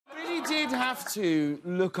you did have to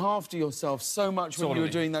look after yourself so much when you were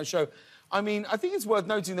doing that show. I mean, I think it's worth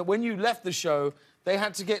noting that when you left the show, they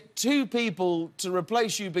had to get 2 people to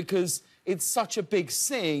replace you because it's such a big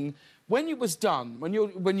sing. When it was done,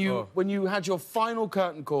 when you had your final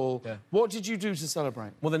curtain call, what did you do to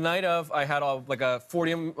celebrate? Well, the night of, I had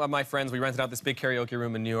 40 of my friends. We rented out this big karaoke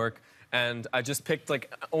room in New York, and I just picked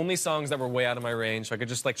like only songs that were way out of my range, so I could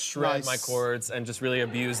just like shred my chords and just really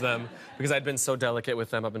abuse them because I'd been so delicate with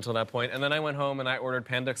them up until that point. And then I went home and I ordered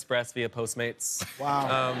Panda Express via Postmates.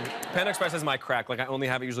 Wow. Panda Express is my crack. Like I only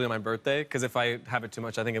have it usually on my birthday because if I have it too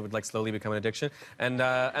much, I think it would like slowly become an addiction. And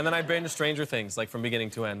then I binged Stranger Things like from beginning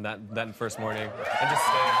to end that first morning and just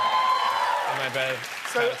stayed in my bed,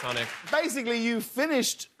 catatonic. Basically, you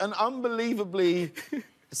finished an unbelievably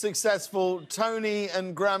successful Tony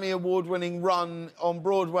and Grammy award-winning run on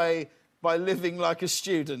Broadway by living like a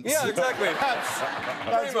student. Yeah, exactly.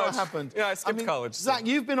 That's what happened. Yeah, I skipped college. Zach,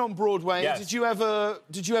 you've been on Broadway. Yes. Did you ever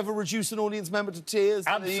reduce an audience member to tears?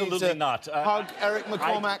 Absolutely not. Hug Eric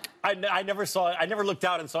McCormack. I never looked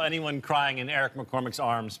out and saw anyone crying in Eric McCormack's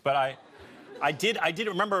arms, but I did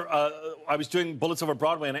remember I was doing Bullets Over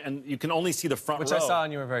Broadway, and you can only see the front row. Which I saw,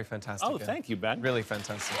 and you were very fantastic. Oh, thank you, Ben. Really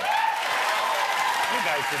fantastic. You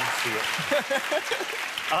guys didn't see it.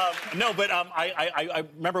 No, but I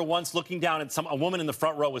remember once looking down at a woman in the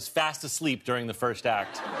front row was fast asleep during the first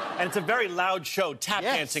act. And it's a very loud show, tap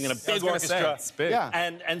dancing in a big orchestra. It's big. Yeah.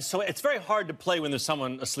 And so it's very hard to play when there's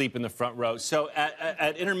someone asleep in the front row. So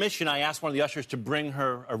at intermission, I asked one of the ushers to bring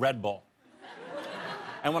her a Red Bull.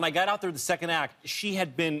 And when I got out there the second act, she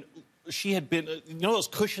had been, you know those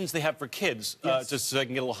cushions they have for kids, just so they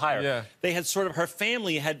can get a little higher? Yeah. They had sort of, her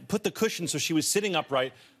family had put the cushion so she was sitting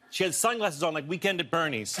upright. She had sunglasses on like Weekend at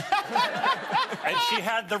Bernie's. And she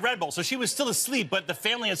had the Red Bull. So she was still asleep, but the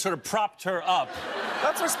family had sort of propped her up.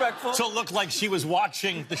 That's respectful. So it looked like she was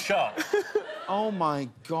watching the show. Oh, my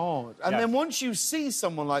God. And then once you see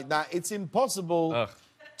someone like that, it's impossible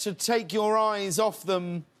to take your eyes off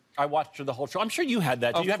them. I watched her the whole show. I'm sure you had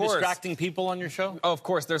that. Did you have distracting people on your show? Oh, of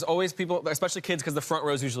course. There's always people, especially kids, because the front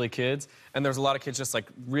row is usually kids, and there's a lot of kids just, like,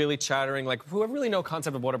 really chattering, like, who have really no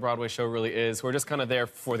concept of what a Broadway show really is, who are just kind of there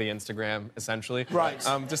for the Instagram, essentially. Right.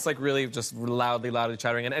 Just, like, really just loudly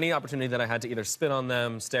chattering. And any opportunity that I had to either spit on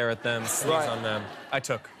them, stare at them, sneeze on them, I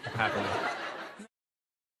took happily.